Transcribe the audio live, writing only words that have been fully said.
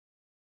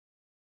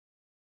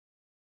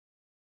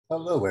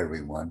Hello,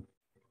 everyone.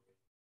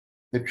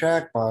 The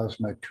Jack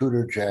Bosma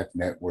Tutor Jack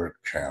Network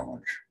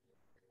Challenge.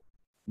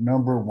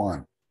 Number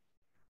 1,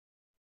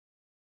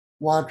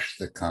 watch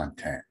the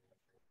content.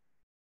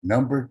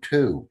 Number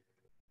 2,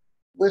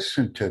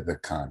 listen to the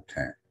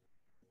content.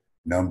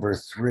 Number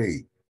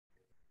 3,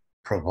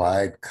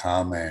 provide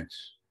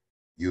comments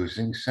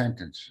using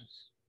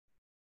sentences.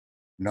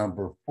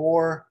 Number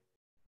 4,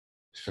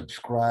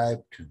 subscribe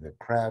to the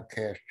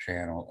Crowdcast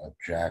channel of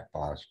Jack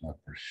Bosma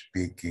for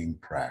speaking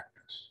practice.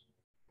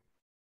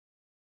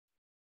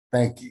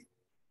 Thank you.